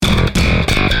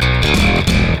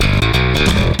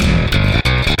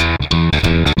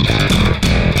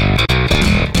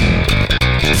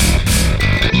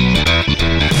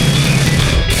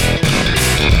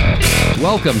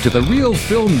Welcome to the Real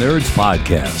Film Nerds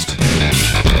Podcast.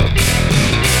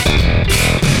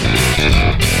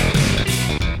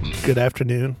 Good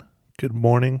afternoon, good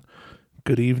morning,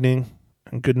 good evening,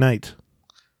 and good night.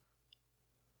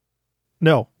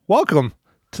 No, welcome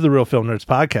to the Real Film Nerds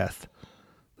Podcast.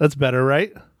 That's better,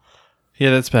 right? Yeah,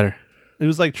 that's better. It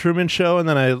was like Truman Show, and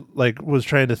then I was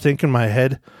trying to think in my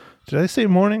head, did I say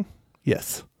morning?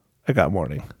 Yes, I got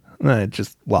morning. And then I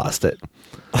just lost it.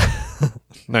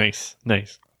 Nice.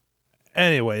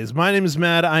 Anyways, my name is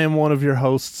Matt. I am one of your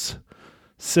hosts.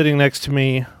 Sitting next to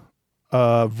me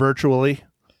virtually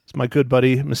is my good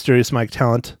buddy, Mysterious Mike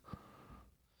Talent.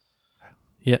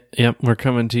 Yep. We're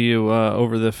coming to you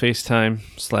over the FaceTime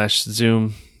 /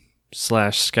 Zoom /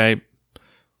 Skype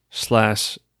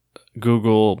 /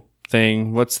 Google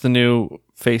thing. What's the new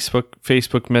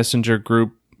Facebook Messenger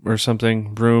group or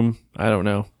something? Room? I don't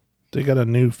know. They got a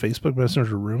new Facebook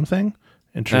Messenger room thing?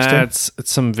 Interesting. It's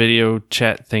some video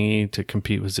chat thingy to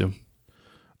compete with Zoom.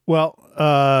 Well,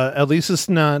 at least it's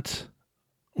not...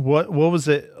 What was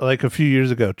it like a few years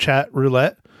ago? Chat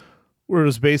roulette? Where it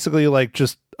was basically like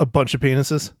just a bunch of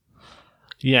penises?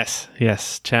 Yes.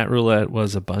 Chat roulette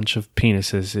was a bunch of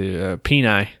penises.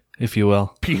 Peni, if you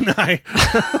will. Peni.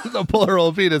 The plural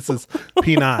of penises.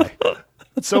 Peni.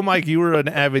 So, Mike, you were an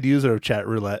avid user of chat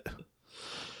roulette.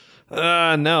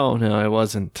 No, I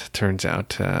wasn't. Turns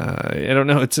out, I don't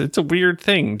know. It's a weird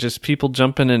thing. Just people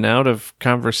jump in and out of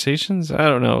conversations. I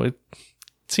don't know. It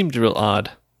seemed real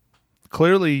odd.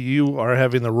 Clearly, you are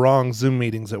having the wrong Zoom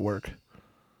meetings at work.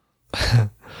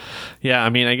 Yeah, I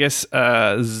mean, I guess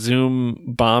Zoom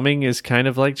bombing is kind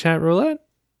of like chat roulette.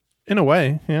 In a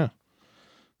way, yeah.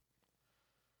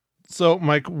 So,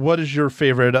 Mike, what is your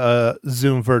favorite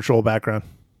Zoom virtual background?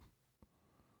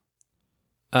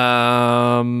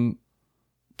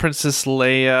 Princess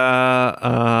Leia,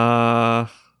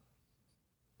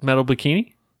 metal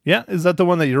bikini. Yeah, is that the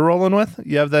one that you're rolling with?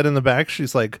 You have that in the back.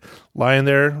 She's like lying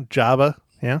there, Jabba.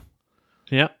 Yeah.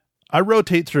 I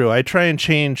rotate through. I try and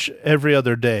change every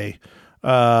other day.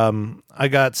 I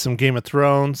got some Game of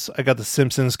Thrones. I got the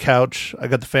Simpsons couch. I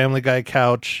got the Family Guy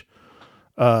couch.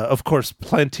 Of course,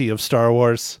 plenty of Star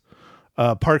Wars.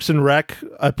 Parks and Rec.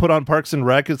 I put on Parks and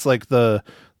Rec. It's like the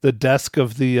desk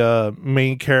of the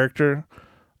main character,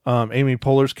 Amy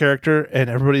Poehler's character, and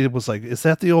everybody was like, "Is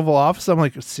that the Oval Office?" I'm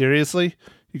like, "Seriously?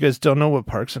 You guys don't know what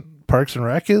Parks and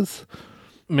Rec is?"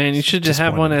 Man, you should just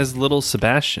have one as Little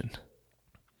Sebastian.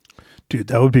 Dude,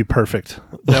 that would be perfect.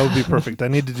 I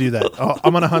need to do that.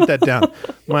 I'm going to hunt that down.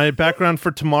 My background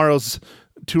for tomorrow's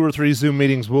 2 or 3 Zoom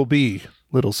meetings will be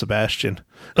Little Sebastian.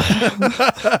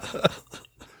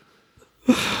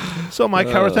 So, Mike,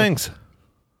 how are things?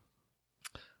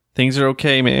 Things are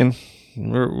okay, man.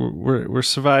 We're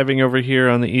surviving over here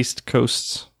on the East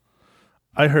Coast.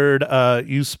 I heard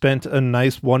you spent a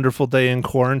nice, wonderful day in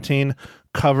quarantine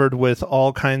covered with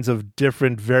all kinds of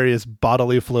different various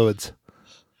bodily fluids.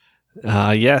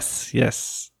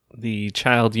 Yes. The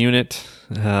child unit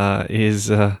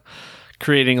is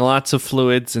creating lots of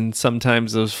fluids, and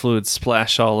sometimes those fluids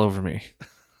splash all over me.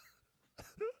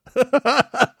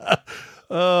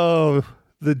 Oh,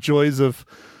 the joys of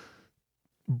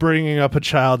bringing up a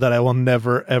child that I will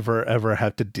never, ever, ever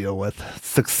have to deal with.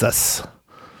 Success.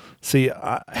 See,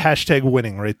 hashtag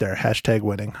winning right there. Hashtag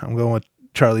winning. I'm going with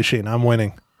Charlie Sheen. I'm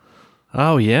winning.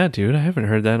 Oh, yeah, dude. I haven't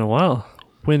heard that in a while.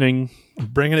 Winning. I'm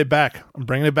bringing it back,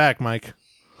 Mike.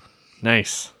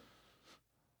 Nice.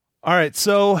 All right,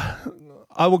 so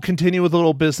I will continue with a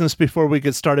little business before we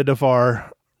get started of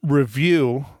our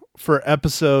review for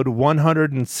episode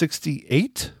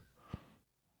 168.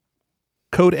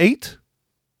 Code 8?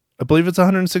 I believe it's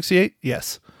 168.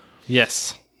 Yes.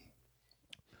 Just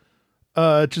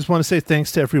want to say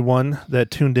thanks to everyone that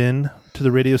tuned in to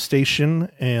the radio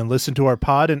station and listened to our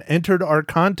pod and entered our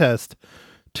contest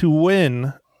to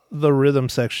win the Rhythm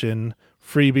Section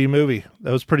freebie movie.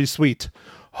 That was pretty sweet.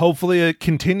 Hopefully it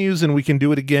continues and we can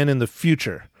do it again in the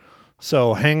future.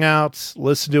 So hang out,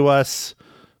 listen to us,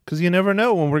 because you never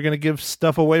know when we're going to give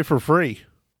stuff away for free.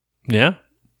 Yeah.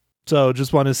 So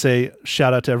just want to say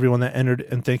shout out to everyone that entered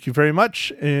and thank you very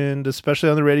much, and especially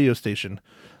on the radio station.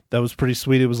 That was pretty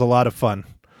sweet. It was a lot of fun.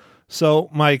 So,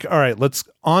 Mike, all right, let's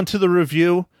on to the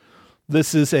review.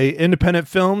 This is a independent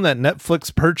film that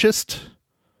Netflix purchased,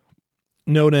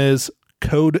 known as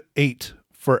Code 8,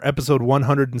 for episode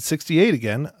 168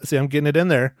 again. See, I'm getting it in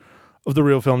there, of the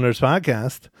Real Film Nerds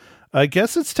Podcast. I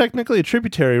guess it's technically a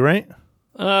tributary, right?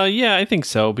 Yeah, I think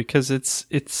so, because it's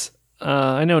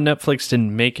I know Netflix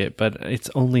didn't make it, but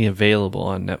it's only available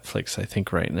on Netflix, I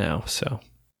think, right now, so...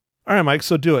 All right, Mike,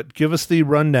 so do it. Give us the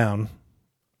rundown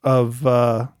of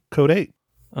Code 8.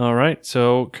 All right.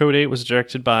 So Code 8 was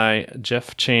directed by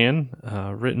Jeff Chan,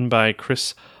 written by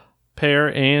Chris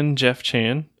Pear and Jeff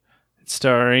Chan. It's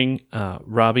starring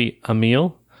Robbie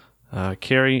Amell,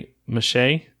 Carrie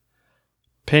Mache,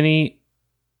 Penny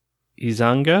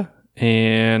Izanga,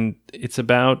 and it's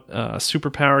about a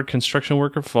superpowered construction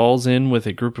worker falls in with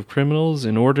a group of criminals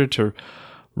in order to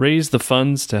raise the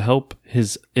funds to help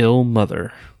his ill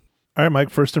mother. All right, Mike,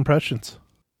 first impressions.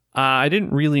 I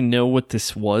didn't really know what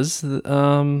this was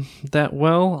that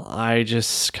well. I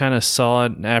just kind of saw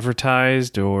it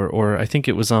advertised, or I think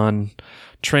it was on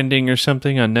trending or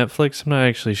something on Netflix. I'm not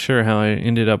actually sure how I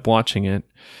ended up watching it.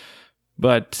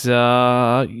 But,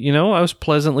 I was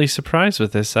pleasantly surprised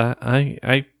with this.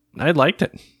 I liked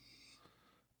it.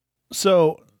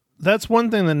 So that's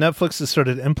one thing that Netflix has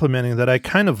started implementing that I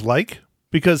kind of like,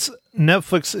 because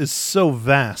Netflix is so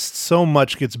vast, so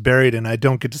much gets buried and I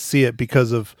don't get to see it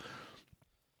because of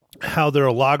how their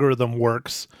logarithm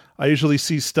works. I usually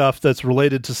see stuff that's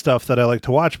related to stuff that I like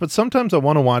to watch, but sometimes I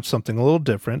want to watch something a little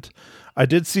different. I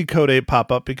did see Code 8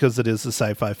 pop up because it is a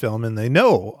sci-fi film and they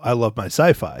know I love my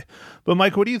sci-fi. But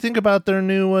Mike, what do you think about their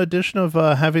new edition of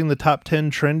having the top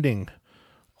 10 trending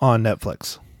on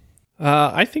Netflix?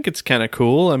 I think it's kind of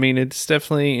cool. I mean, it's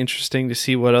definitely interesting to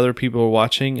see what other people are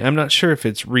watching. I'm not sure if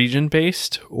it's region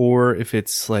based or if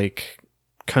it's like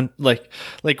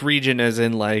region as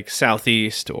in like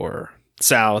Southeast or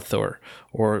South or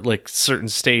like certain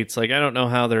states. Like, I don't know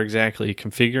how they're exactly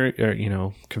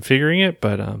configuring it,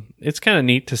 but it's kind of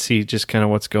neat to see just kind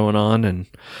of what's going on. And,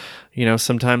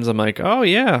 sometimes I'm like, oh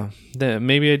yeah,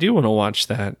 maybe I do want to watch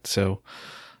that. So,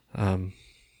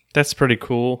 that's pretty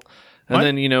cool.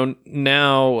 And then,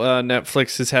 now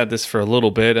Netflix has had this for a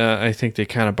little bit. I think they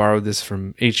kind of borrowed this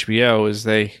from HBO, as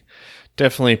they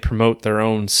definitely promote their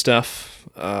own stuff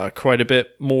quite a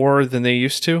bit more than they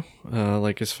used to.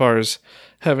 Like as far as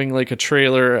having like a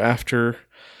trailer after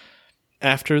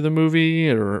the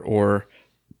movie or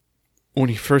when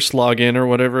you first log in or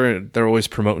whatever, they're always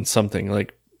promoting something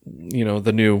like,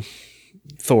 the new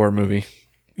Thor movie.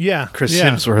 Yeah. Chris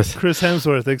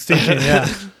Hemsworth, Extinction, yeah.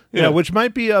 Yeah, which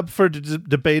might be up for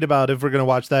debate about if we're going to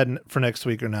watch that for next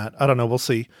week or not. I don't know. We'll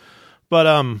see. But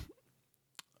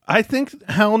I think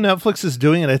how Netflix is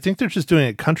doing it, I think they're just doing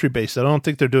it country-based. I don't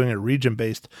think they're doing it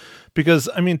region-based. Because,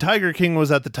 I mean, Tiger King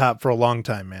was at the top for a long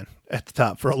time, man. At the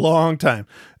top for a long time.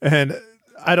 And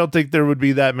I don't think there would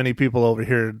be that many people over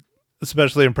here,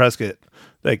 especially in Prescott,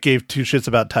 that gave two shits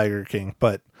about Tiger King.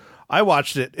 But I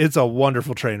watched it. It's a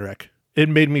wonderful train wreck. It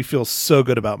made me feel so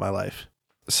good about my life.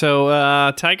 So,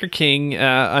 Tiger King,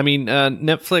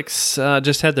 Netflix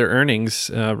just had their earnings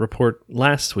report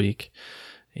last week,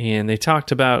 and they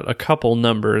talked about a couple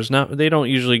numbers. They don't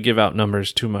usually give out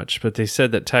numbers too much, but they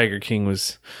said that Tiger King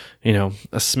was,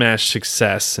 a smash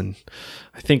success, and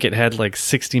I think it had like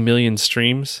 60 million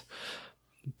streams.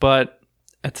 But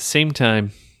at the same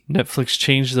time, Netflix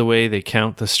changed the way they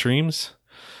count the streams.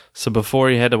 So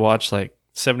before you had to watch like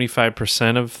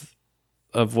 75%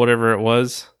 of whatever it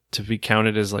was to be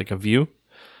counted as like a view.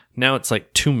 Now it's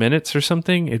like 2 minutes or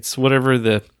something. It's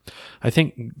whatever I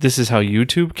think this is how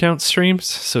YouTube counts streams.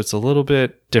 So it's a little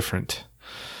bit different.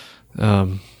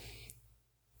 So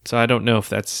I don't know if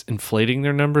that's inflating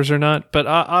their numbers or not, but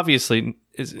obviously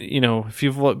if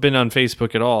you've been on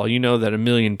Facebook at all, that 1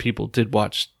 million people did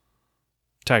watch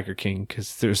Tiger King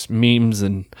because there's memes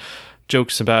and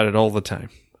jokes about it all the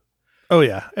time. Oh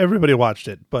yeah. Everybody watched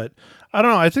it, but I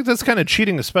don't know. I think that's kind of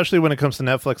cheating, especially when it comes to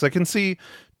Netflix. I can see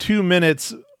 2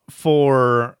 minutes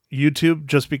for YouTube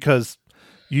just because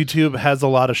YouTube has a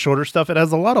lot of shorter stuff. It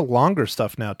has a lot of longer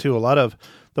stuff now, too. A lot of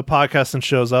the podcasts and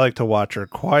shows I like to watch are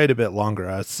quite a bit longer.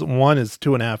 One is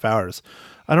 2.5 hours.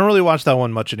 I don't really watch that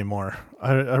one much anymore.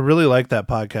 I really like that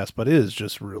podcast, but it is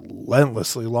just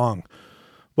relentlessly long.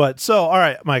 But so, all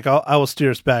right, Mike, I will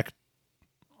steer us back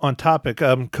on topic.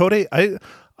 Code 8,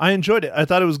 I enjoyed it. I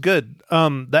thought it was good.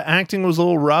 The acting was a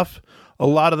little rough. A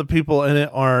lot of the people in it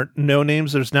are no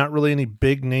names. There's not really any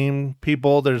big name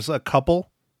people. There's a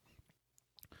couple,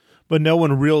 but no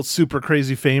one real super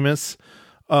crazy famous.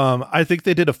 I think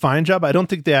they did a fine job. I don't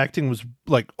think the acting was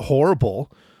like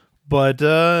horrible, but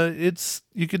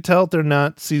you could tell they're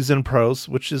not seasoned pros,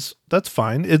 that's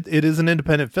fine. It is an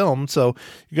independent film, so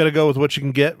you got to go with what you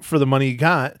can get for the money you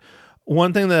got.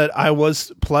 One thing that I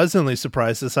was pleasantly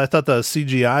surprised is I thought the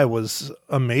CGI was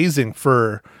amazing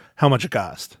for how much it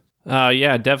cost.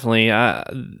 Yeah, definitely.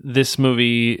 This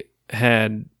movie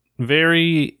had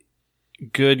very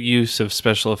good use of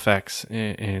special effects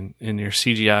in your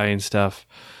CGI and stuff.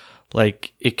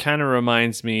 Like, it kind of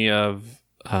reminds me of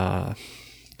now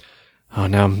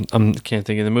I can't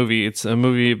think of the movie. It's a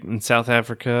movie in South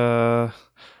Africa.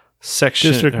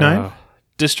 Section District 9?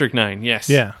 District 9, yes.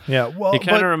 Yeah. Well, it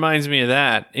kind of reminds me of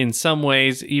that in some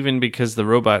ways, even because the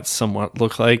robots somewhat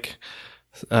look like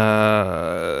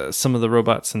some of the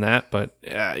robots in that. But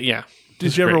yeah.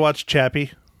 Did you ever watch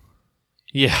Chappie?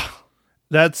 Yeah.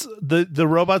 That's the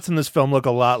robots in this film look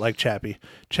a lot like Chappie.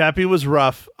 Chappie was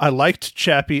rough. I liked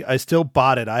Chappie. I still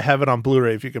bought it. I have it on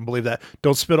Blu-ray, if you can believe that.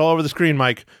 Don't spit all over the screen,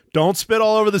 Mike. Don't spit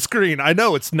all over the screen. I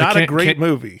know it's not a great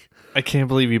movie. I can't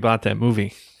believe you bought that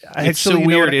movie. It's Actually, so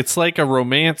weird. It's like a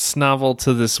romance novel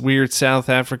to this weird South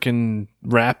African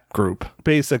rap group.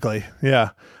 Basically,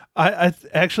 yeah. I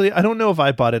don't know if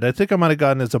I bought it. I think I might have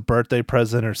gotten it as a birthday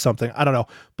present or something. I don't know.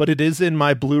 But it is in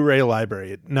my Blu-ray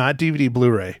library, not DVD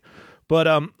Blu-ray. But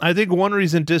I think one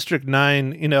reason District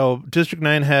 9, District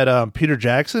 9 had Peter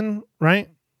Jackson, right?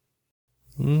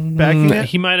 Backing it?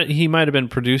 He might have been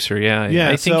producer, yeah.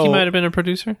 I think he might have been a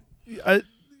producer.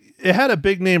 It had a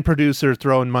big name producer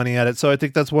throwing money at it, so I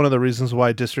think that's one of the reasons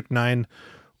why District 9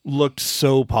 looked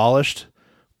so polished.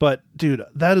 But dude,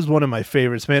 that is one of my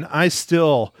favorites, man. I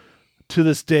still, to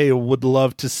this day, would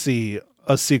love to see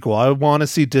a sequel. I want to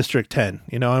see District 10.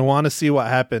 I want to see what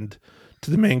happened to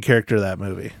the main character of that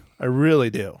movie. I really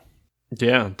do.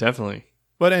 Yeah, definitely.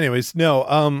 But anyways, no,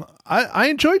 I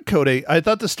enjoyed Code 8. I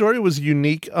thought the story was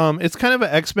unique. It's kind of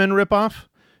an X-Men ripoff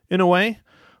in a way,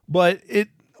 but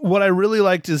what I really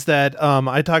liked is that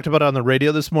I talked about it on the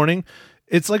radio this morning.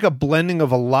 It's like a blending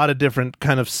of a lot of different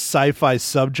kind of sci-fi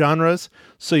subgenres.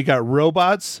 So you got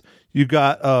robots, you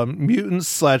got mutants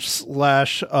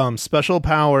slash special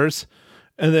powers,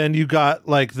 and then you got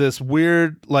like this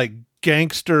weird like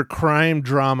gangster crime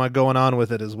drama going on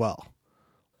with it as well.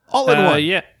 All in one.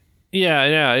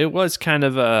 Yeah. It was kind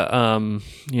of a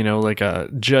like a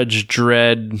Judge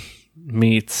Dredd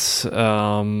meets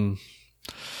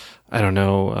I don't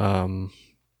know,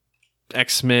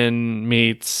 X-Men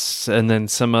meets, and then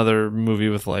some other movie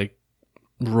with like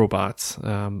robots,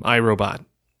 iRobot.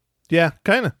 Yeah,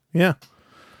 kind of. Yeah.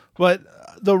 But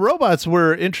the robots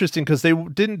were interesting because they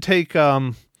didn't take,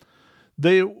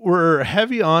 they were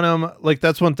heavy on them. Like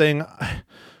that's one thing,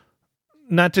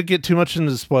 not to get too much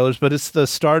into the spoilers, but it's the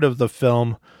start of the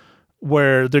film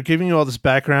where they're giving you all this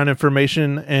background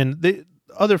information, and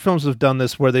other films have done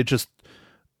this where they just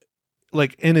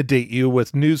like inundate you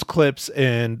with news clips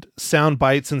and sound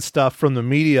bites and stuff from the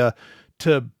media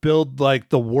to build like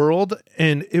the world.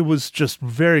 And it was just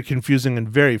very confusing and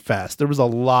very fast. There was a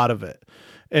lot of it.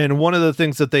 And one of the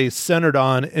things that they centered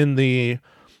on in the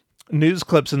news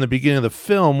clips in the beginning of the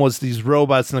film was these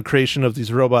robots and the creation of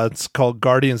these robots called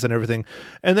Guardians and everything.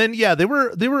 And then, yeah, they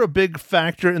were a big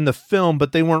factor in the film,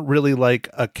 but they weren't really like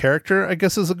a character, I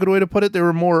guess is a good way to put it. They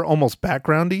were more almost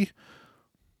backgroundy.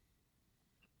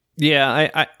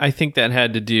 Yeah, I think that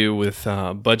had to do with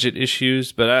budget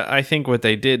issues, but I think what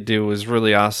they did do was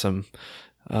really awesome.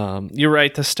 You're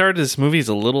right. The start of this movie is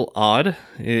a little odd,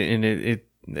 and it's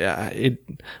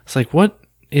like, what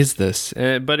is this?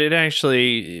 But it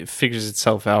actually figures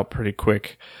itself out pretty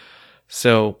quick.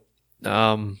 So,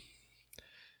 yeah,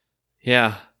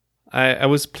 I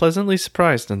was pleasantly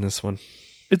surprised in this one.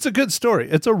 It's a good story.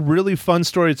 It's a really fun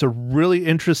story. It's a really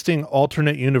interesting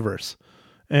alternate universe.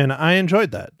 And I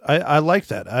enjoyed that. I like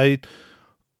that.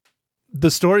 The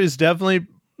story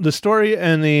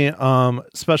and the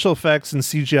special effects and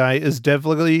CGI is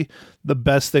definitely the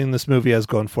best thing this movie has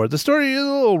going for it. The story is a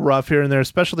little rough here and there,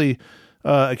 especially,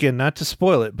 again, not to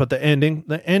spoil it, but the ending.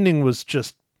 The ending was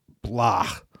just blah.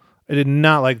 I did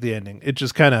not like the ending. It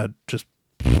just kind of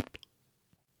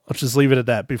let's just leave it at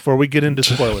that before we get into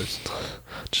spoilers.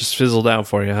 Just fizzled out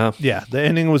for you, huh? Yeah, the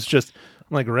ending was just,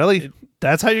 I'm like, really?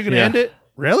 That's how you're going to end it?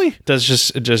 Really? Does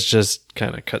just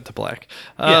kind of cut to black.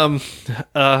 Yeah.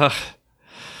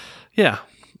 Yeah.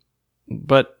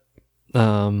 But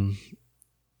I'm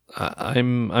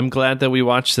glad that we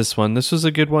watched this one. This was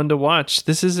a good one to watch.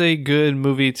 This is a good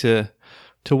movie to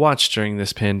watch during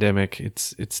this pandemic.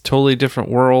 It's totally different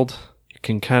world. You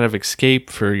can kind of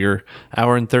escape for your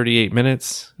hour and 38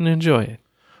 minutes and enjoy it.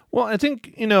 Well, I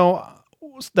think,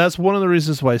 that's one of the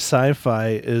reasons why sci-fi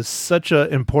is such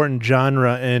an important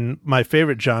genre and my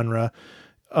favorite genre.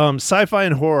 Sci-fi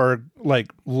and horror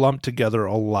like lumped together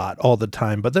a lot all the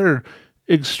time, but they're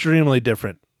extremely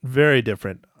different, very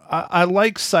different. I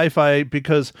like sci-fi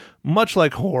because much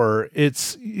like horror,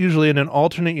 it's usually in an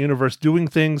alternate universe doing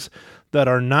things that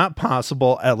are not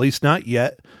possible, at least not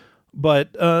yet. But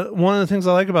one of the things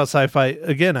I like about sci-fi,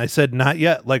 again, I said not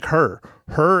yet, like Her.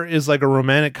 Her is like a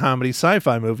romantic comedy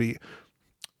sci-fi movie.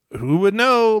 Who would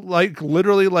know, like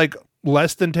literally like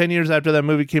less than 10 years after that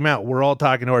movie came out, we're all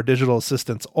talking to our digital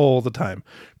assistants all the time.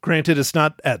 Granted, it's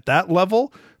not at that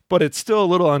level, but it's still a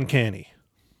little uncanny.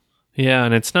 Yeah,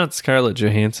 and it's not Scarlett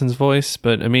Johansson's voice,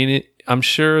 but I mean, I'm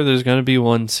sure there's going to be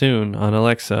one soon on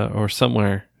Alexa or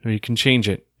somewhere where you can change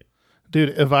it. Dude,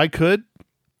 if I could,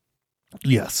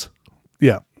 yes.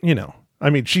 Yeah, I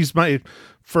mean, she's my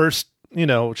first,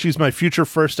 she's my future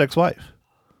first ex-wife.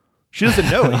 She doesn't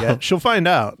know it yet. She'll find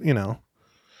out,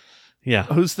 Yeah.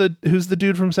 Who's the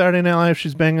dude from Saturday Night Live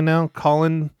she's banging now?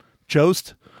 Colin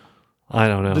Jost? I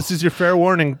don't know. This is your fair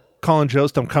warning, Colin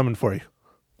Jost. I'm coming for you.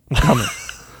 I'm coming.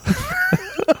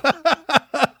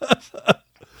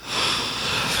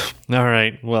 All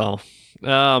right. Well,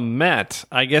 Matt,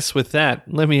 I guess with that,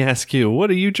 let me ask you, what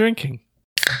are you drinking?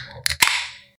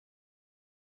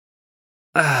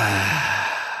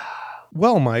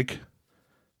 Well, Mike,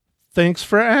 thanks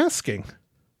for asking.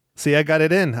 See, I got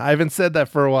it in. I haven't said that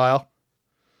for a while.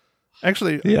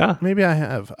 Actually, yeah, maybe I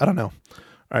have. I don't know.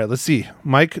 All right, let's see.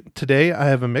 Mike, today I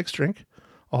have a mixed drink.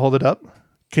 I'll hold it up.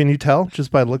 Can you tell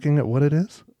just by looking at what it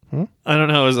is? I don't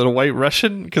know. Is it a White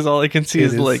Russian? Because all I can see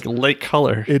is like light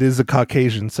color. It is a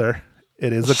Caucasian, sir.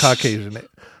 It is a Caucasian.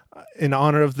 In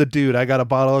honor of the dude, I got a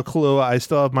bottle of Kahlua. I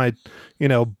still have my,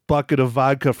 bucket of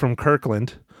vodka from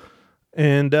Kirkland.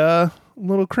 And a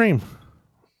little cream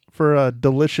for a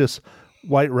delicious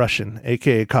White Russian,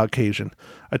 a.k.a. Caucasian.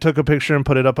 I took a picture and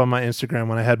put it up on my Instagram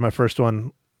when I had my first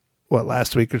one,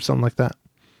 last week or something like that.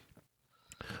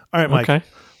 All right, Mike. Okay.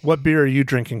 What beer are you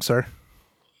drinking, sir?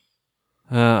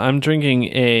 I'm drinking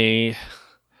a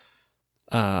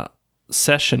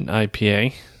Session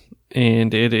IPA,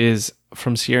 and it is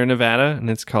from Sierra Nevada, and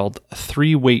it's called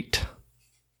 3 Weight.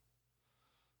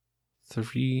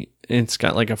 It's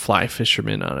got like a fly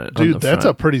fisherman on it. Dude, that's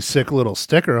a pretty sick little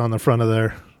sticker on the front of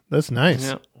there. That's nice.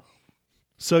 Yeah.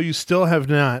 So you still have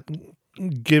not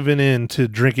given in to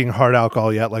drinking hard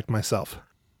alcohol yet, like myself?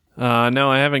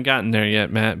 No, I haven't gotten there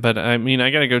yet, Matt. But I mean, I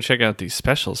got to go check out these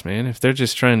specials, man. If they're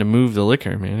just trying to move the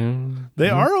liquor, man. They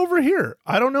are over here.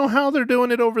 I don't know how they're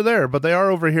doing it over there, but they are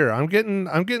over here. I'm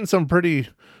getting some pretty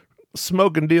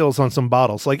smoking deals on some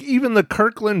bottles. Like even the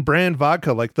Kirkland brand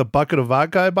vodka, like the bucket of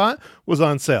vodka I bought, was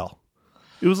on sale.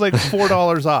 It was like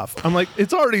 $4 off. I'm like,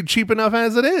 it's already cheap enough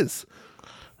as it is.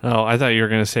 Oh, I thought you were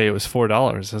going to say it was $4.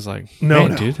 I was like,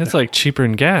 no, dude, that's like cheaper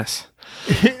than gas.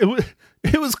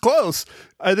 It was close.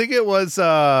 I think it was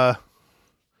like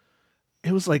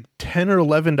 $10 or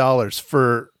 $11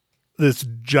 for this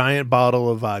giant bottle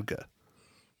of vodka.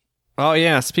 Oh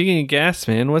yeah, speaking of gas,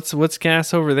 man, what's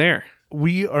gas over there?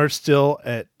 We are still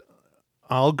at,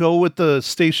 I'll go with the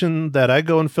station that I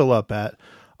go and fill up at.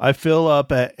 I fill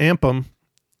up at Ampum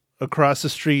across the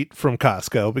street from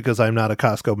Costco because I'm not a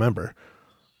Costco member.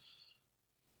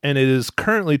 And it is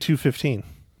currently $2.15.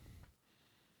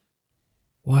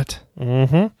 What?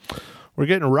 Mm-hmm. We're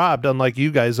getting robbed, unlike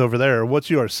you guys over there. What's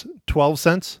yours? 12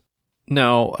 cents?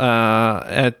 No.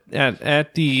 At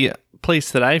the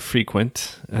place that I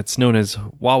frequent, it's known as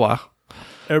Wawa.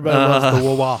 Everybody loves the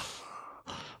Wawa.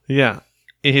 Yeah,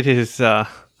 it is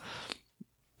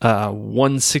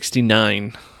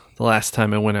 $1.69 the last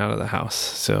time I went out of the house.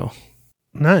 So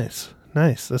nice.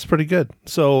 That's pretty good.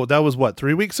 So that was what,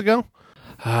 3 weeks ago?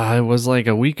 It was like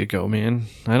a week ago, man.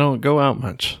 I don't go out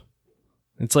much.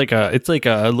 It's like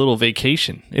a little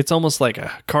vacation. It's almost like a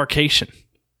carcation.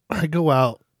 I go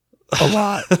out a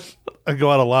lot. I go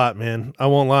out a lot, man. I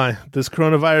won't lie. This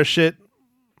coronavirus shit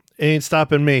ain't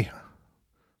stopping me.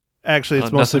 Actually,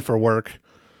 it's mostly for work.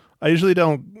 I usually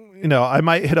don't, I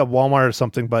might hit up Walmart or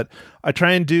something, but I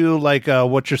try and do like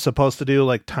what you're supposed to do,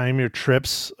 like time your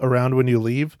trips around when you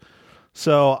leave.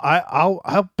 So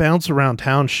I'll bounce around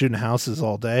town shooting houses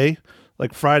all day.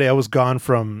 Like Friday, I was gone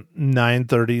from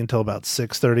 9:30 until about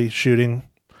 6:30 shooting.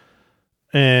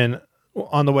 And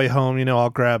on the way home,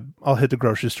 I'll hit the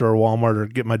grocery store or Walmart or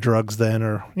get my drugs then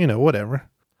or, whatever.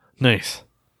 Nice.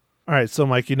 All right. So,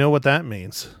 Mike, you know what that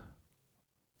means.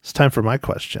 It's time for my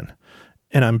question.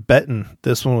 And I'm betting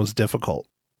this one was difficult.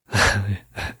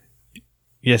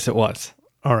 Yes, it was.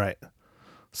 All right.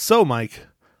 So, Mike,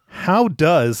 how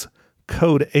does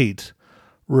Code 8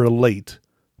 relate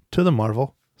to the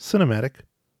Marvel Cinematic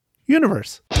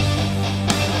Universe?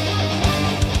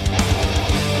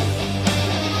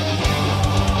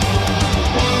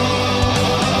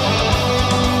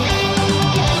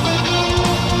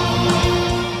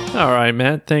 All right,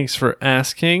 Matt, thanks for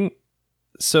asking.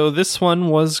 So this one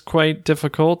was quite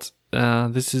difficult.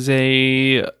 This is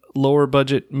a lower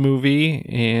budget movie,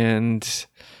 and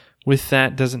with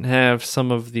that doesn't have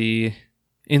some of the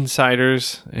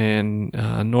insiders and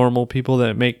normal people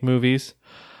that make movies.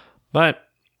 But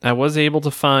I was able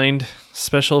to find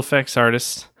special effects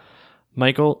artist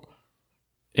Michael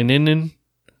Ininen.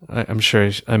 I'm sure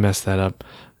I messed that up.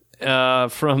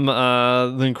 from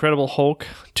The Incredible Hulk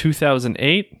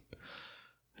 2008,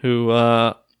 who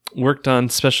worked on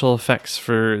special effects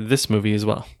for this movie as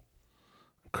well.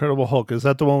 Incredible Hulk. Is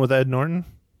that the one with Ed Norton?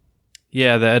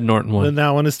 Yeah, the Ed Norton one. And that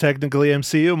one is technically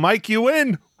MCU. Mike, you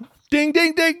win. Ding,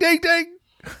 ding, ding, ding, ding.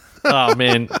 Oh,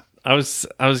 man. I was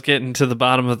getting to the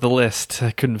bottom of the list.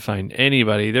 I couldn't find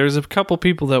anybody. There's a couple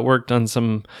people that worked on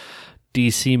some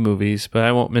DC movies, but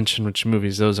I won't mention which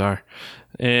movies those are.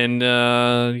 And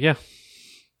yeah,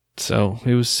 so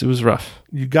it was rough.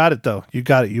 You got it though. You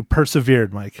got it. You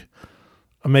persevered, Mike.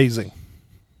 Amazing.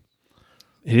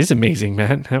 It is amazing,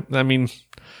 man. I mean,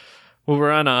 well,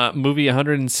 we're on a movie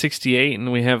 168,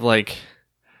 and we have like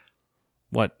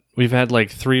what? We've had like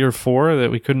 3 or 4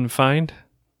 that we couldn't find.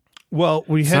 Well,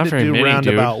 we had to do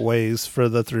roundabout ways for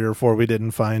the 3 or 4 we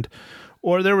didn't find.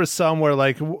 Or there was some where,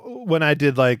 like, when I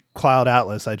did, like, Cloud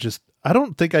Atlas, I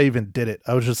don't think I even did it.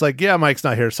 I was just like, yeah, Mike's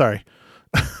not here. Sorry.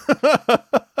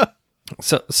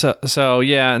 So,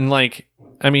 yeah. And, like,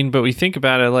 I mean, but we think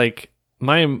about it, like,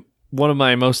 one of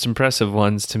my most impressive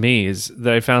ones to me is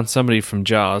that I found somebody from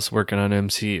Jaws working on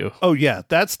MCU. Oh, yeah.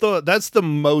 That's the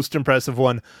most impressive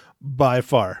one by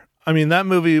far. I mean, that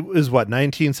movie is,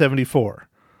 1974,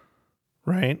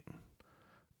 right?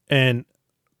 And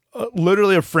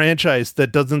literally a franchise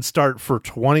that doesn't start for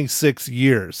 26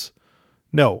 years.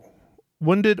 No.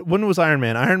 When was Iron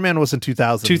Man? Iron Man was in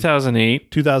 2000.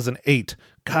 2008. 2008.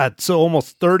 God, so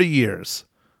almost 30 years.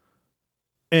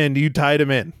 And you tied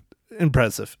him in.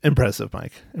 Impressive,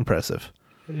 Mike. Impressive.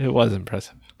 It was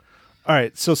impressive. All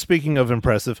right, so speaking of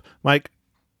impressive, Mike,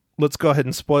 let's go ahead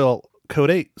and spoil Code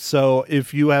 8. So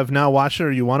if you have now watched it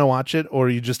or you want to watch it or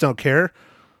you just don't care,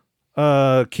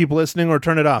 keep listening or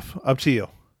turn it off. Up to you.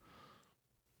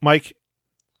 Mike,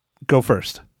 go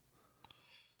first.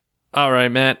 All right,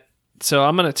 Matt. So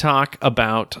I'm going to talk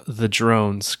about the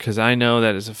drones because I know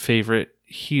that is a favorite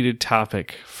heated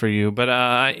topic for you. But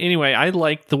anyway, I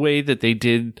like the way that they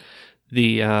did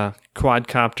the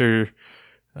quadcopter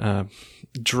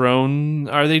drone.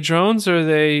 Are they drones or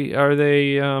are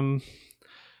they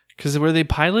because were they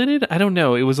piloted? I don't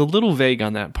know. It was a little vague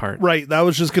on that part. Right. I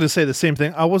was just going to say the same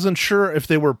thing. I wasn't sure if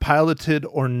they were piloted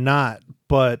or not,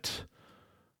 but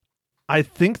I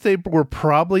think they were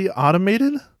probably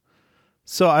automated.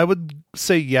 So I would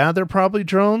say, yeah, they're probably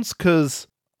drones because,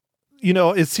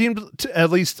 it seemed,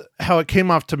 at least how it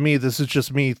came off to me, this is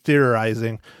just me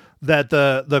theorizing, that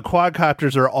the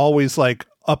quadcopters are always like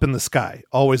up in the sky,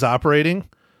 always operating.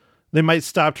 They might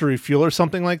stop to refuel or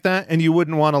something like that, and you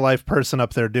wouldn't want a live person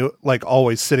up there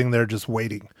always sitting there just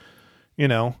waiting,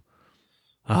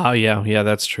 Oh, yeah,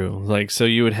 that's true. Like, so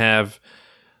you would have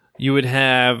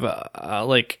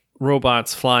like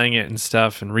robots flying it and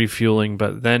stuff and refueling,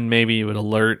 but then maybe you would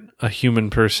alert a human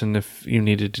person if you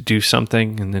needed to do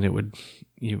something, and then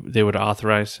they would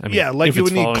authorize. I mean, yeah, like if you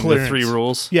it's would need following clearance. The 3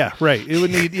 rules. Yeah, right. It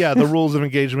would need the rules of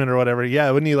engagement or whatever. Yeah,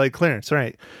 it would need like clearance,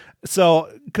 right?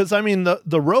 So, because I mean,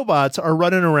 the robots are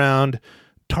running around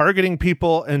targeting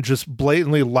people and just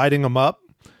blatantly lighting them up.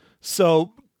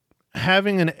 So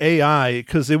having an AI,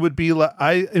 because it would be like,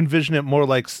 I envision it more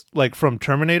like from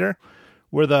Terminator,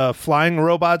 where the flying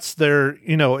robots, they're,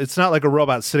 it's not like a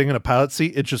robot sitting in a pilot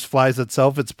seat. It just flies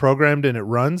itself. It's programmed and it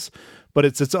runs, but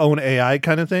it's its own AI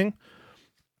kind of thing.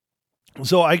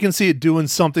 So I can see it doing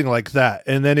something like that.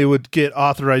 And then it would get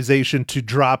authorization to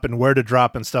drop and where to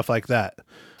drop and stuff like that.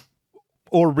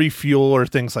 Or refuel or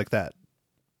things like that.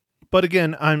 But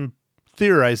again, I'm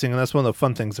theorizing, and that's one of the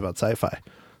fun things about sci-fi.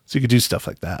 So you could do stuff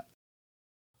like that.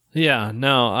 Yeah,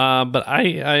 no, but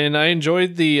I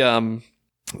enjoyed the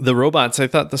robots. I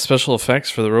thought the special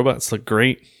effects for the robots looked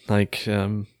great. Like,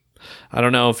 I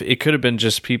don't know if it could have been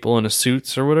just people in a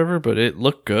suits or whatever, but it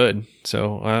looked good.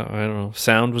 So I don't know.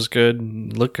 Sound was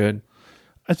good. Looked good.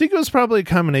 I think it was probably a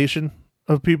combination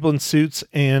of people in suits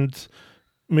and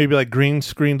maybe like green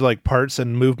screened like parts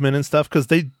and movement and stuff, because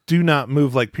they do not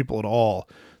move like people at all.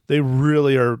 They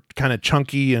really are kind of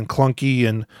chunky and clunky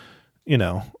and,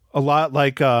 a lot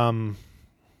like,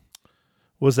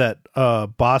 was that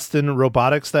Boston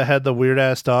Robotics that had the weird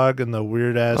ass dog and the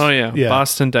weird ass? Oh yeah.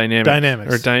 Boston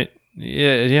Dynamics. Or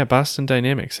Boston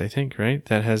Dynamics, I think, right?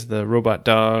 That has the robot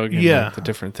dog and like the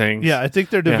different things. Yeah, I think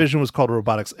their division was called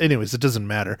Robotics. Anyways, it doesn't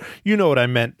matter. You know what I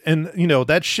meant. And,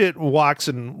 that shit walks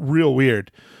and real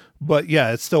weird. But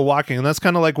yeah, it's still walking. And that's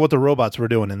kind of like what the robots were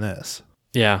doing in this.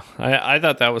 Yeah, I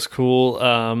thought that was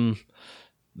cool.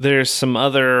 There's some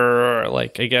other,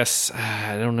 like, I guess,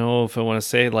 I don't know if I want to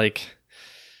say, like,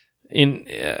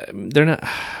 they're not,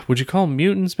 would you call them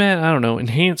mutants, man? I don't know,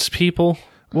 enhanced people.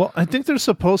 Well, I think they're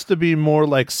supposed to be more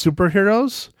like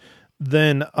superheroes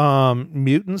than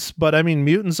mutants. But I mean,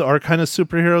 mutants are kind of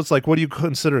superheroes. Like, what do you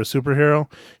consider a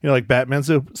superhero? You know, like Batman's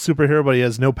a superhero, but he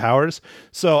has no powers.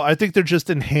 So I think they're just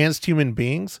enhanced human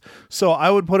beings. So I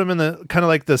would put them in the kind of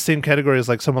like the same category as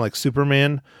like someone like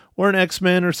Superman or an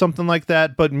X-Men or something like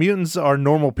that. But mutants are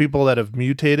normal people that have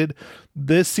mutated.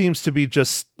 This seems to be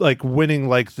just like winning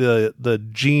like the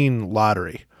gene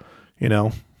lottery, you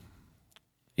know?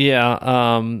 Yeah,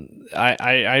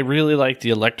 I really like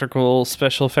the electrical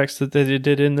special effects that they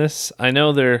did in this. I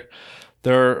know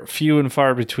they're few and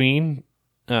far between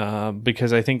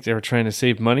because I think they were trying to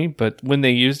save money, but when they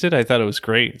used it, I thought it was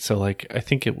great. So like, I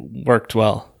think it worked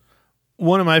well.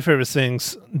 One of my favorite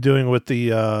things doing with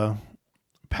the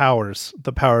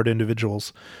powered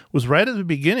individuals was right at the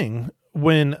beginning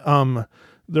when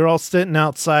they're all sitting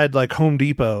outside like Home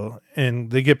Depot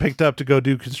and they get picked up to go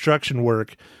do construction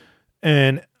work,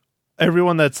 and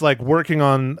everyone that's like working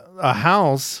on a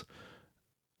house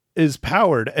is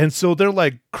powered, and so they're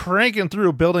like cranking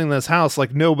through building this house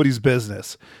like nobody's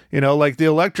business. You know, like the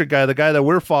electric guy, the guy that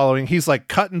we're following, he's like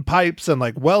cutting pipes and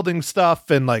like welding stuff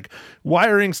and like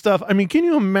wiring stuff. I mean, can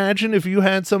you imagine if you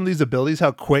had some of these abilities,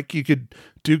 how quick you could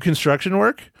do construction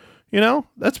work? You know,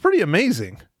 that's pretty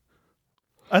amazing.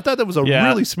 I thought that was a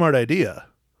really smart idea.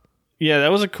 Yeah,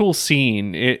 that was a cool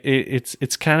scene.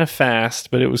 It's kind of fast,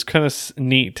 but it was kind of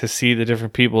neat to see the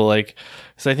different people. Like,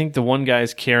 so I think the one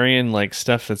guy's carrying like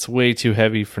stuff that's way too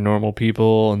heavy for normal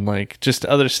people, and like just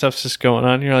other stuff's just going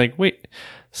on. You're like, wait,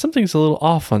 something's a little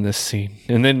off on this scene.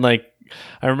 And then like,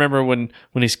 I remember when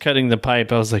he's cutting the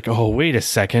pipe, I was like, oh, wait a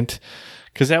second.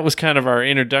 Because that was kind of our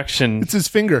introduction. It's his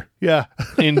finger, yeah,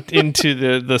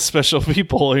 into the special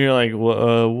people. And you're like,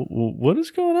 what is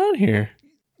going on here?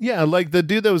 Yeah, like the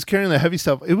dude that was carrying the heavy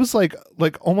stuff, it was like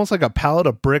almost like a pallet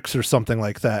of bricks or something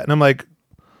like that. And I'm like,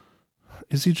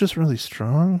 is he just really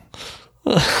strong?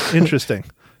 Interesting.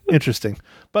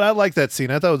 But I like that scene.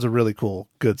 I thought it was a really cool,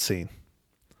 good scene.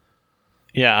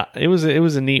 Yeah, it was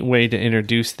a neat way to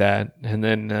introduce that. And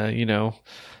then, you know,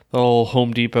 the whole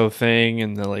Home Depot thing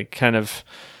and the like kind of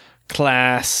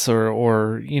class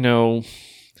or you know,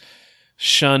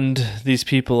 shunned these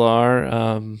people are.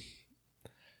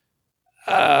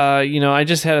 You know, I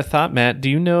just had a thought, Matt. Do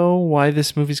you know why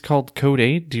this movie's called Code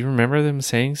 8? Do you remember them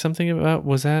saying something about,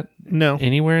 was that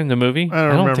anywhere in the movie? I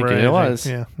don't remember think anything. it was.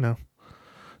 Yeah,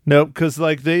 no, because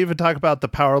like they even talk about the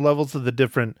power levels of the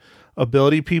different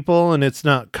ability people, and it's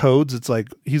not codes. It's like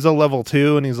he's a level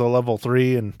 2 and he's a level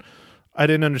 3, and I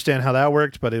didn't understand how that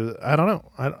worked, but I don't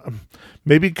know.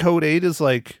 Maybe Code 8 is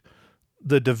like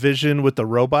the division with the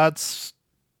robots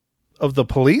of the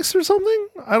police or something?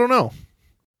 I don't know.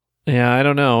 Yeah, I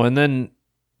don't know. And then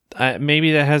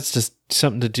maybe that has just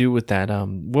something to do with that.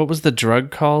 What was the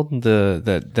drug called?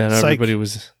 That Psych. Everybody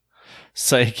was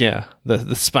psych. Yeah,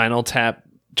 the Spinal Tap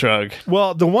drug.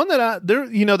 Well, the one that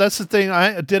you know, that's the thing.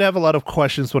 I did have a lot of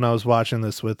questions when I was watching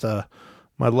this with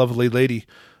my lovely lady.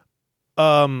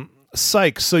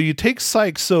 Psych. So you take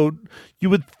Psych. So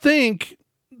you would think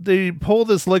they pull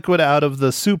this liquid out of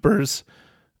the supers,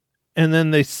 and then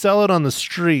they sell it on the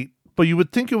street. But you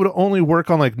would think it would only work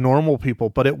on like normal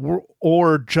people,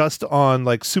 or just on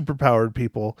like superpowered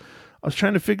people. I was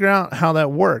trying to figure out how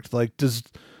that worked. Like, does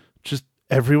just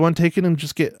everyone take it and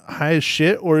just get high as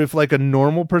shit? Or if like a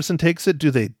normal person takes it,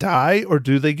 do they die or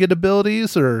do they get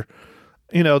abilities? Or,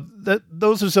 you know,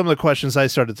 those are some of the questions I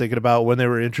started thinking about when they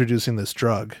were introducing this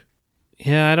drug.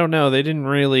 Yeah, I don't know. They didn't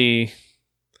really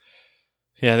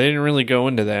go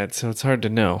into that, so it's hard to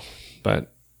know. But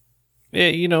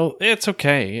you know, it's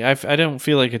okay. I don't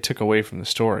feel like it took away from the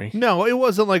story. No, it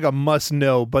wasn't like a must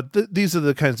know, but these are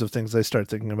the kinds of things I start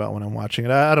thinking about when I'm watching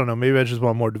it. I don't know. Maybe I just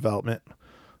want more development.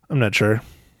 I'm not sure.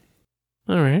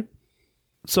 All right.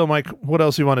 So, Mike, what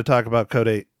else you want to talk about Code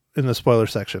 8 in the spoiler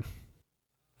section?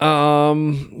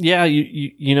 Yeah,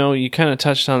 you know, you kind of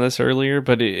touched on this earlier,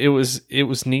 but it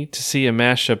was neat to see a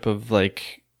mashup of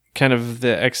like kind of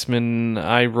the X-Men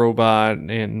iRobot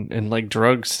and like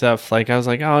drug stuff. Like I was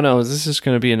like, oh no, is this just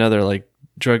going to be another like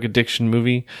drug addiction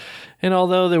movie? And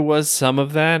although there was some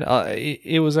of that,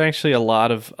 it was actually a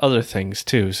lot of other things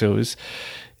too. So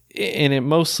it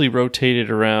mostly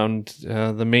rotated around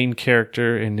the main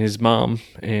character and his mom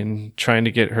and trying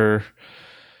to get her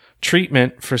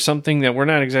treatment for something that we're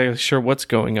not exactly sure what's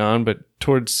going on, but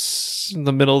towards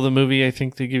the middle of the movie, I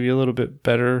think they give you a little bit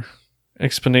better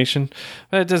explanation.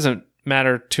 But it doesn't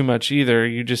matter too much either.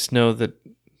 You just know that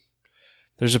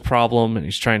there's a problem and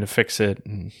he's trying to fix it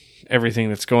and everything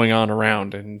that's going on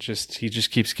around, and he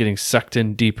just keeps getting sucked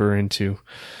in deeper into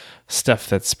stuff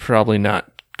that's probably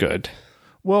not good.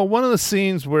 Well, one of the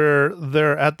scenes where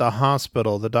they're at the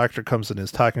hospital, the doctor comes in and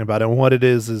is talking about it. And what it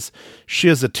is she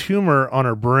has a tumor on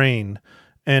her brain.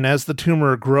 And as the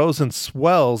tumor grows and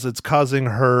swells, it's causing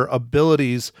her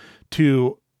abilities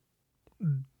to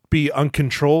be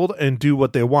uncontrolled and do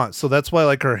what they want. So that's why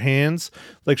like her hands,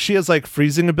 like she has like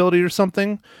freezing ability or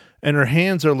something. And her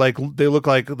hands are like, they look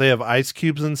like they have ice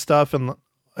cubes and stuff. And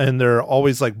they're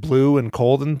always like blue and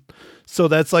cold. And so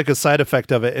that's like a side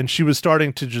effect of it. And she was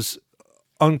starting to just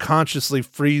unconsciously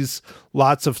freeze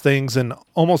lots of things, and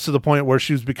almost to the point where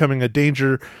she was becoming a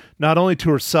danger not only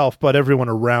to herself but everyone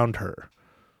around her.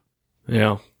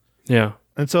 Yeah.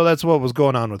 And so that's what was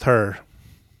going on with her.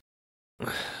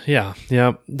 Yeah.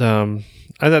 I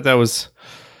thought that was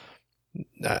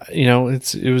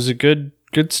it was a good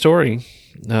story.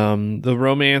 The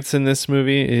romance in this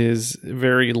movie is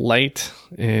very light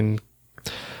and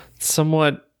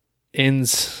somewhat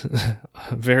ends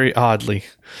very oddly.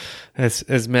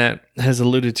 As Matt has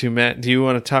alluded to. Matt, do you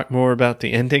want to talk more about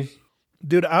the ending?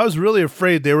 Dude, I was really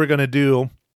afraid they were going to do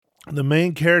the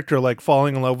main character like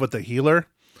falling in love with the healer,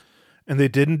 and they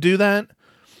didn't do that.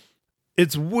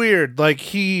 It's weird. Like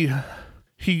he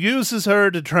uses her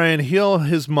to try and heal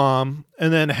his mom,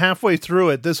 and then halfway through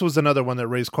it, this was another one that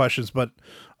raised questions, but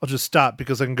I'll just stop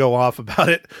because I can go off about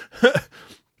it.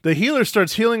 The healer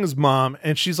starts healing his mom,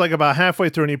 and she's like about halfway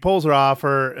through, and he pulls her off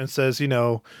her and says,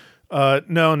 no,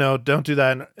 don't do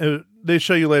that. And they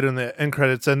show you later in the end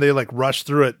credits, and they like rush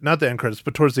through it. Not the end credits,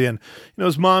 but towards the end.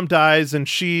 His mom dies, and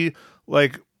she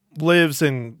like lives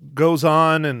and goes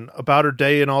on and about her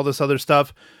day and all this other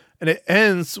stuff. And it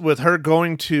ends with her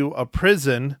going to a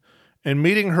prison and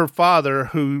meeting her father,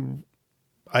 who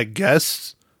I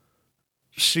guess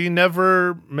she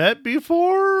never met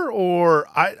before, or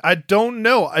I don't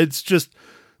know. It's just,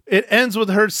 it ends with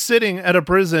her sitting at a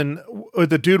prison.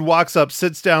 The dude walks up,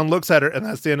 sits down, looks at her, and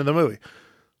that's the end of the movie.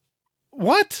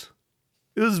 What?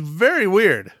 It was very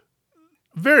weird.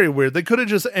 Very weird. They could have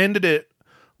just ended it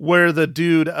where the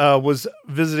dude was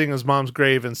visiting his mom's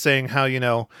grave and saying how,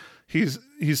 he's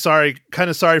sorry, kind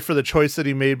of sorry for the choice that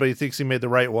he made, but he thinks he made the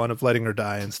right one of letting her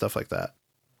die and stuff like that.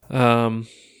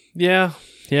 Yeah,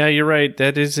 you're right.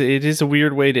 It is a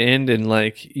weird way to end, and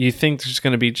like you think there's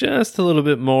going to be just a little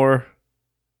bit more.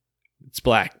 It's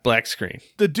black screen.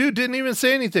 The dude didn't even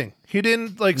say anything. He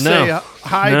didn't say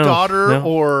hi, daughter,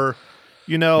 or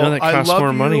I love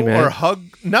more money, man. Or hug.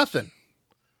 Nothing.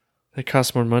 It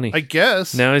costs more money, I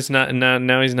guess. Now he's not.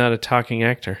 Now he's not a talking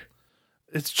actor.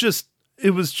 It's just.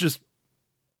 It was just.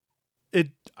 It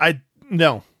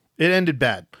ended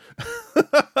bad.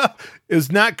 It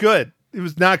was not good. It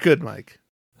was not good, Mike.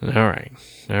 All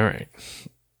right.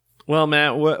 Well,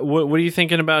 Matt, what are you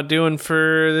thinking about doing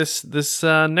for this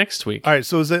next week? All right,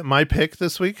 so is it my pick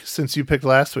this week since you picked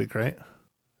last week, right?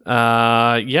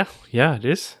 Yeah, it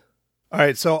is. All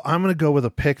right, so I'm going to go with a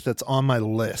pick that's on my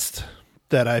list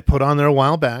that I put on there a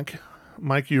while back.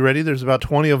 Mike, you ready? There's about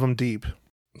 20 of them deep.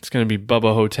 It's going to be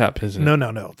Bubba Hotep, isn't it?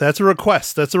 No. That's a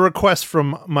request. That's a request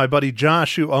from my buddy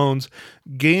Josh, who owns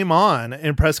Game On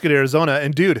in Prescott, Arizona.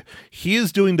 And dude, he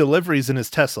is doing deliveries in his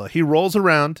Tesla. He rolls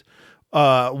around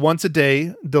once a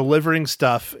day delivering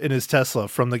stuff in his Tesla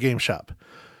from the game shop.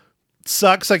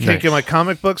 Sucks I can't get my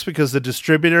comic books because the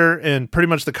distributor and pretty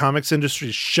much the comics industry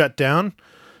is shut down.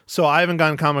 So I haven't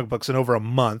gotten comic books in over a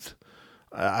month.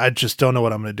 I just don't know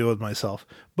what I'm going to do with myself.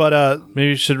 But maybe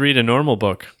you should read a normal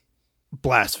book.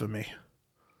 Blasphemy.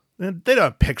 They don't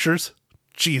have pictures.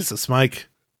 Jesus, Mike.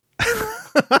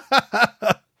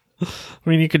 I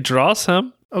mean, you could draw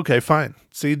some. Okay, fine.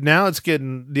 See, now it's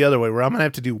getting the other way where I'm going to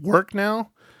have to do work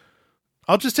now.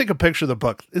 I'll just take a picture of the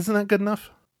book. Isn't that good enough?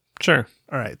 Sure.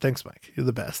 All right. Thanks, Mike. You're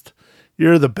the best.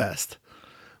 You're the best.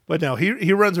 But no,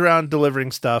 he runs around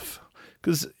delivering stuff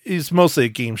because he's mostly a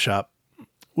game shop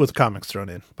with comics thrown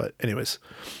in. But anyways,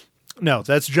 no,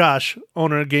 that's Josh,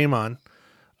 owner of Game On.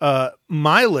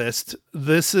 My list,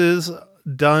 this is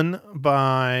done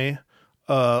by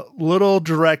a little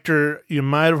director. You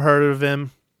might have heard of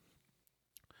him.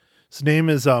 His name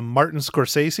is Martin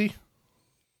Scorsese.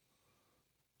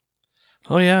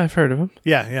 Oh, yeah, I've heard of him.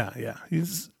 Yeah.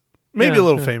 He's maybe a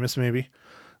little famous, maybe.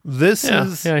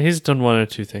 He's done one or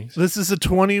two things. This is a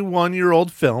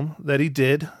 21-year-old film that he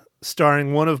did,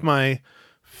 starring one of my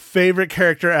favorite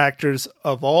character actors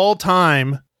of all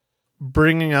time,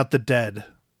 Bringing Out the Dead.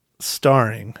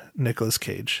 Starring Nicolas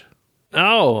Cage.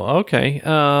 Oh, okay.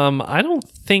 I don't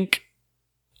think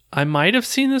I might have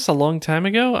seen this a long time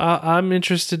ago. I'm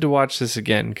interested to watch this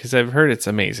again because I've heard it's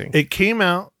amazing. It came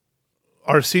out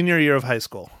our senior year of high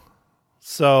school,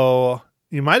 so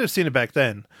you might have seen it back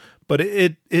then. But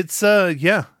it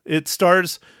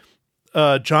stars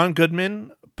John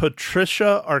Goodman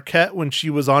Patricia Arquette when she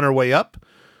was on her way up,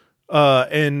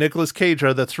 and Nicolas Cage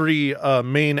are the three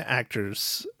main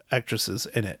actresses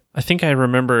in it. I think I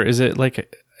remember. Does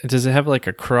it have like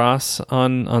a cross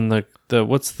on the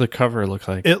what's the cover look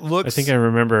like? It looks. I think I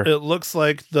remember. It looks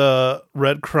like the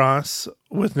Red Cross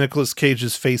with Nicolas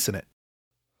Cage's face in it.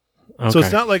 Okay. So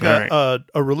it's not like a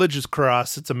religious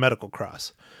cross; it's a medical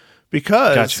cross.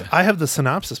 Because I have the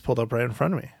synopsis pulled up right in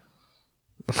front of me.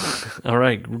 All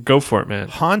right, go for it, man.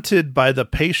 Haunted by the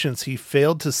patients he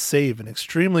failed to save, an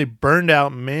extremely burned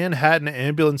out Manhattan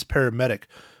ambulance paramedic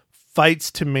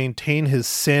fights to maintain his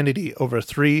sanity over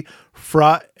 3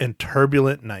 fraught and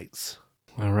turbulent nights.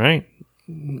 All right.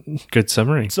 Good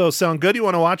summary. So sound good? You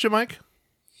want to watch it, Mike?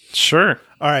 Sure.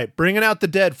 All right. Bringing Out the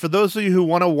Dead. For those of you who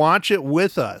want to watch it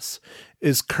with us,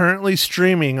 is currently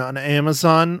streaming on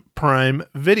Amazon Prime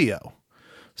Video.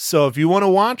 So if you want to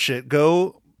watch it,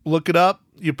 go look it up.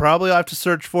 You probably have to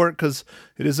search for it because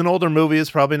it is an older movie. It's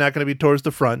probably not going to be towards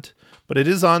the front, but it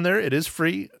is on there. It is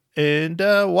free. And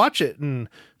watch it and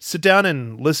sit down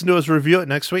and listen to us review it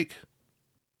next week.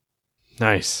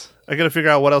 Nice. I got to figure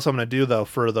out what else I'm going to do, though,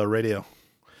 for the radio.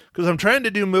 Because I'm trying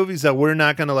to do movies that we're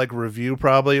not going to like review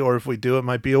probably, or if we do, it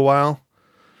might be a while.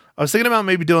 I was thinking about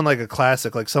maybe doing like a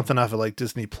classic, like something off of like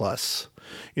Disney Plus.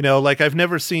 You know, like I've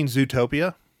never seen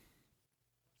Zootopia.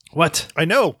 What? I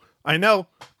know.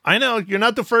 You're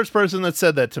not the first person that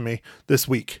said that to me this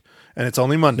week, and it's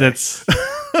only Monday.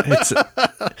 It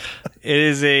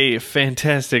is a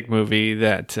fantastic movie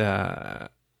that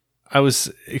I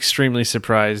was extremely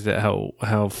surprised at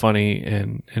how funny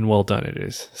and well done it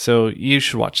is. So you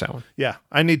should watch that one. Yeah,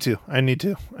 I need to.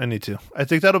 I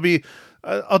think that'll be.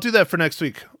 I'll do that for next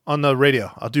week on the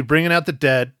radio. I'll do Bringing Out the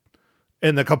Dead,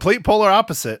 and the complete polar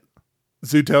opposite,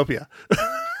 Zootopia.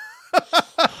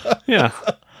 Yeah.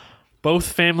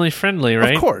 Both family friendly,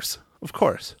 right? Of course.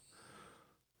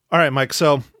 All right, Mike.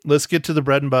 So let's get to the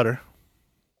bread and butter.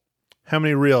 How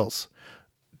many reels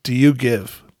do you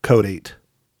give Code 8?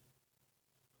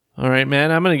 All right,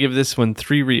 man. I'm going to give this one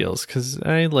 3 reels because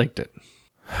I liked it.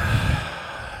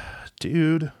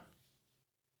 Dude.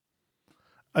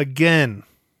 Again.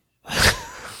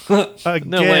 No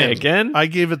way, again? I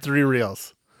gave it 3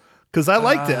 reels because I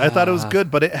liked it. I thought it was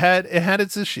good, but it had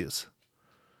its issues.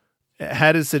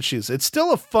 It's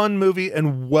still a fun movie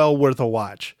and well worth a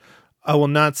watch. I will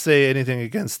not say anything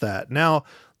against that. Now,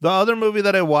 the other movie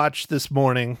that I watched this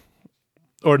morning,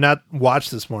 or not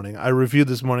watched this morning, I reviewed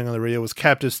this morning on the radio, was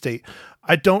Captive State.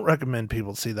 I don't recommend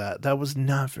people see that. That was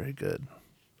not very good.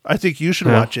 I think you should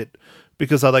watch it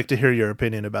because I'd like to hear your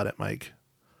opinion about it, Mike.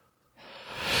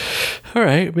 All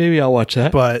right, maybe I'll watch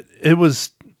that. But it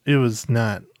was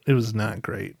not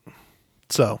great.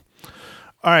 So,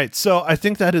 all right. So I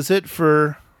think that is it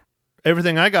for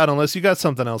everything I got, unless you got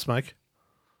something else, Mike.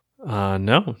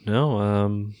 No.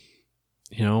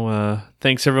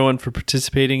 Thanks everyone for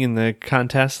participating in the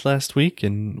contest last week,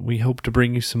 and we hope to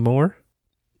bring you some more.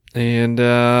 And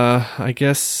I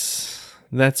guess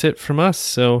that's it from us.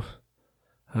 So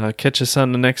catch us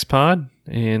on the next pod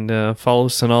and follow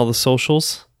us on all the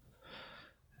socials.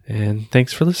 And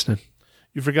thanks for listening.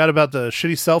 You forgot about the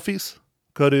shitty selfies?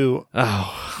 Go to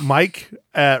Mike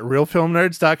at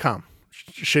realfilmnerds.com.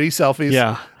 Shitty selfies.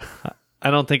 Yeah. I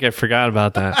don't think I forgot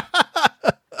about that.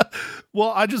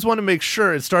 Well, I just want to make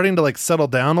sure it's starting to like settle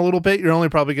down a little bit. You're only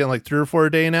probably getting like 3 or 4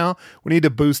 a day now. We need to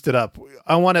boost it up.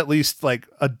 I want at least like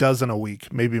a dozen a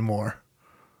week, maybe more.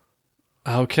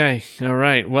 Okay. All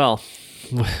right. Well,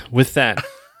 with that,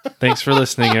 thanks for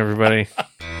listening, everybody.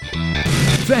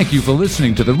 Thank you for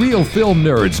listening to The Real Film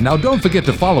Nerds. Now, don't forget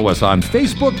to follow us on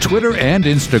Facebook, Twitter, and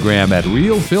Instagram at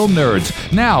Real Film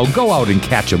Nerds. Now, go out and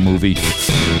catch a movie.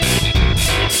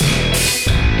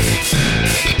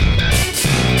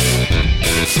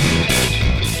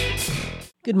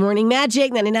 Good morning,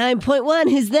 Magic 99.1.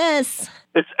 Who's this?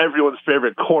 It's everyone's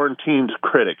favorite quarantined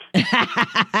critic.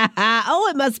 Oh,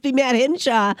 it must be Matt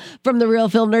Hinshaw from the Real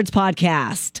Film Nerds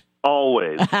podcast.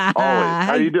 Always.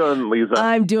 How you doing, Lisa?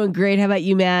 I'm doing great. How about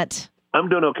you, Matt? I'm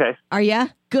doing okay. Are ya?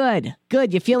 Good.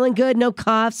 You feeling good? No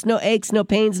coughs, no aches, no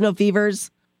pains, no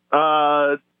fevers?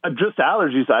 Just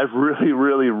allergies. I have really,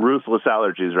 really ruthless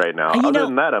allergies right now. Other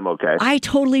than that, I'm okay. I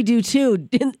totally do, too.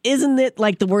 Isn't it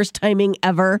like the worst timing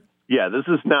ever? Yeah, this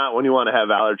is not when you want to have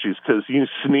allergies because you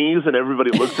sneeze and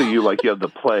everybody looks at you like you have the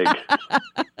plague.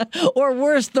 Or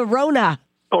worse, the Rona.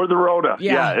 Or the Rona. It's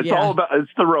the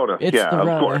Rona. It's the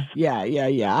Rona. Of course. Yeah.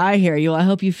 I hear you. I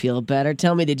hope you feel better.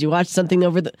 Tell me, did you watch something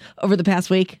over the past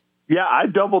week? Yeah, I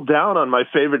doubled down on my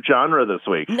favorite genre this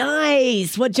week.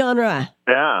 Nice. What genre?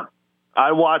 Yeah.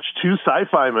 I watched 2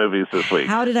 sci-fi movies this week.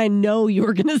 How did I know you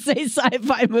were going to say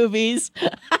sci-fi movies?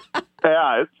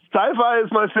 Yeah, sci-fi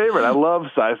is my favorite. I love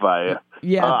sci-fi.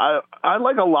 Yeah. I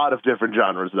like a lot of different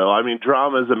genres, though. I mean,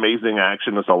 drama is amazing.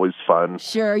 Action is always fun.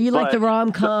 Sure. You like the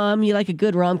rom-com. You like a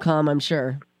good rom-com, I'm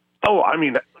sure. Oh, I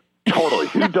mean, totally.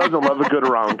 Who doesn't love a good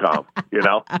rom-com, you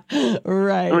know?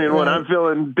 Right. I mean, when I'm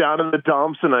feeling down in the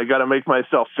dumps and I got to make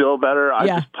myself feel better, I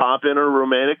just pop in a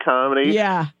romantic comedy.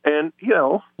 Yeah. And, you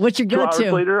know, what's your go-to? 2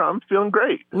 hours later, I'm feeling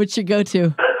great. What's your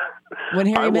go-to? When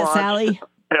Harry Met Sally?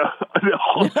 No.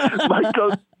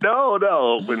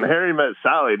 When Harry Met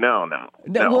Sally, no.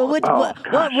 Well, what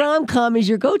rom-com is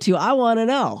your go-to? I want to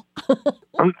know.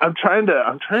 I'm trying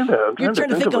to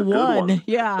think of one. one.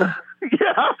 Yeah.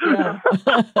 Yeah.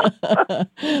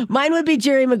 Mine would be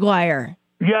Jerry Maguire.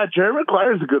 Yeah, Jerry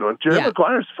Maguire is a good one. Jerry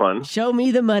Maguire's fun. Show me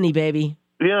the money, baby.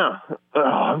 Yeah.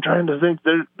 I'm trying to think.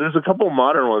 There's a couple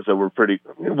modern ones that were pretty,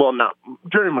 well, not,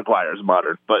 Jerry Maguire's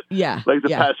modern, but like the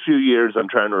past few years, I'm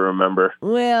trying to remember.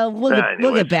 Well,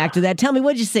 we'll get back to that. Tell me,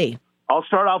 what'd you see? I'll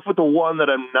start off with the one that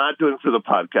I'm not doing for the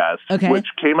podcast, which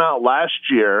came out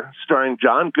last year, starring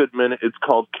John Goodman. It's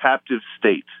called Captive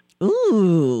State.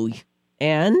 Ooh.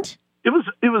 And? It was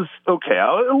okay.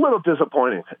 A little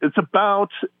disappointing. It's about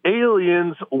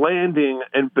aliens landing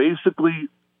and basically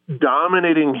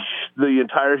dominating the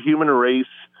entire human race.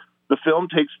 The film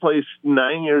takes place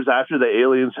 9 years after the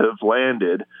aliens have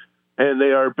landed, and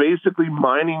they are basically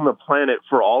mining the planet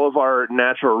for all of our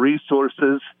natural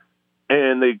resources,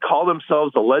 and they call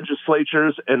themselves the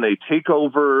legislatures, and they take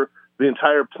over the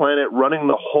entire planet, running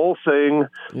the whole thing.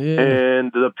 Yeah.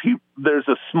 And there's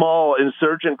a small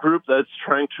insurgent group that's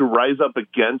trying to rise up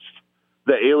against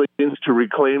the aliens to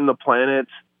reclaim the planet.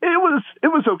 It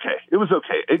was okay. It was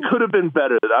okay. It could have been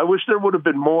better. I wish there would have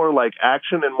been more like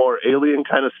action and more alien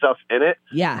kind of stuff in it.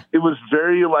 Yeah. It was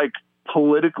very like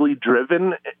politically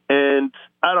driven, and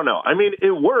I don't know. I mean,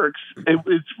 it works.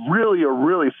 It's really a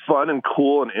really fun and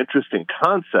cool and interesting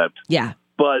concept. Yeah.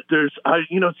 But there's,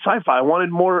 sci-fi. I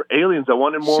wanted more aliens. I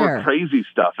wanted more crazy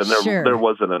stuff, and there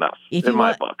wasn't enough in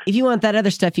my book. If you want that other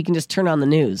stuff, you can just turn on the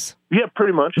news. Yeah,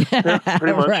 pretty much.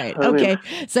 Right. Okay.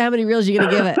 So how many reels are you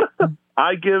going to give it?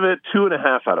 I give it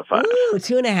 2.5 out of 5. Ooh,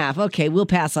 2.5. Okay, we'll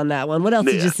pass on that one. What else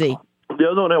did you see? The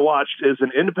other one I watched is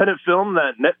an independent film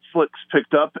that Netflix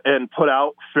picked up and put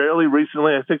out fairly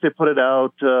recently. I think they put it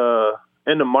out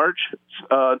end of March.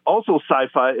 Also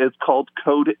sci-fi. It's called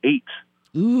Code 8.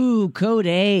 Ooh, Code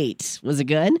 8. Was it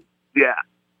good? Yeah.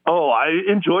 Oh, I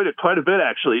enjoyed it quite a bit,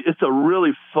 actually. It's a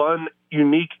really fun,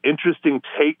 unique, interesting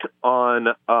take on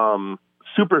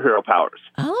superhero powers.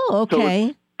 Oh, okay. So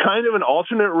it's kind of an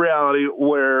alternate reality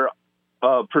where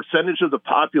a percentage of the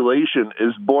population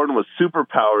is born with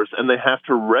superpowers, and they have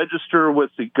to register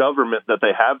with the government that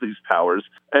they have these powers.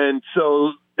 And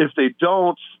so if they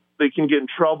don't, they can get in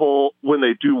trouble when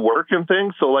they do work and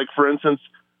things. So, like, for instance,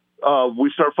 we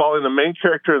start following the main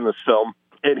character in this film,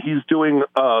 and he's doing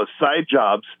side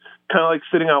jobs, kind of like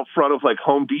sitting out front of like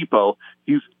Home Depot.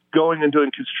 He's going and doing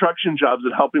construction jobs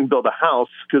and helping build a house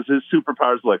because his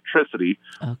superpower is electricity.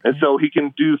 Okay. And so he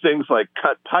can do things like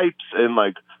cut pipes and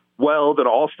like weld and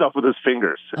all stuff with his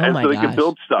fingers. Oh, and so they can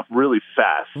build stuff really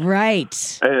fast.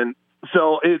 Right. And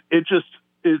so it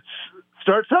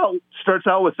starts out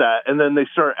with that, and then they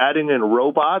start adding in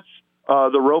robots.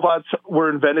 The robots were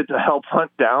invented to help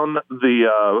hunt down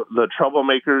the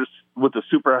troublemakers with the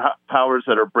superpowers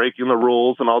that are breaking the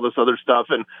rules and all this other stuff.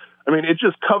 And I mean, it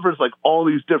just covers like all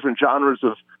these different genres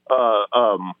of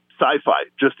sci-fi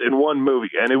just in one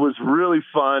movie. And it was really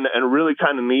fun and really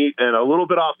kind of neat and a little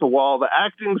bit off the wall. The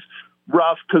acting's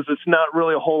rough because it's not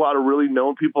really a whole lot of really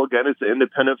known people. Again, it's an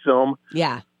independent film.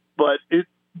 Yeah. But the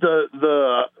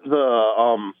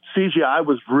CGI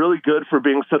was really good for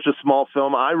being such a small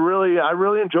film. I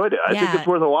really enjoyed it. I think it's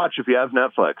worth a watch if you have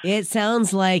Netflix. It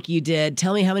sounds like you did.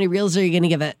 Tell me, how many reels are you going to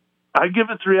give it? I give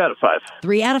it 3 out of 5.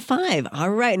 3 out of 5.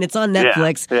 All right. And it's on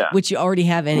Netflix, which you already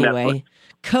have anyway. Netflix.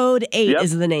 Code 8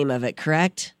 is the name of it,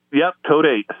 correct? Yep. Code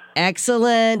 8.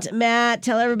 Excellent. Matt,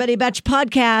 tell everybody about your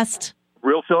podcast.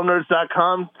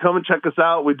 RealFilmNerds.com. Come and check us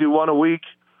out. We do one a week.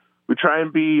 We try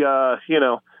and be,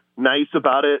 nice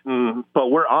about it, but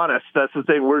we're honest. That's the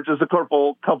thing. We're just a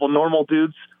couple normal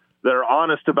dudes that are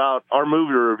honest about our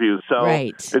movie reviews. So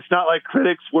It's not like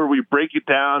critics where we break it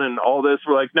down and all this.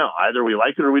 We're like, no, either we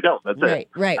like it or we don't. That's it.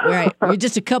 Right. We're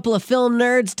just a couple of film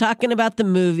nerds talking about the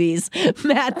movies.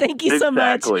 Matt, thank you so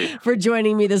much for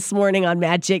joining me this morning on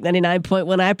Magic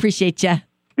 99.1. I appreciate you.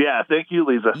 Yeah, thank you,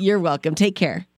 Lisa. You're welcome. Take care.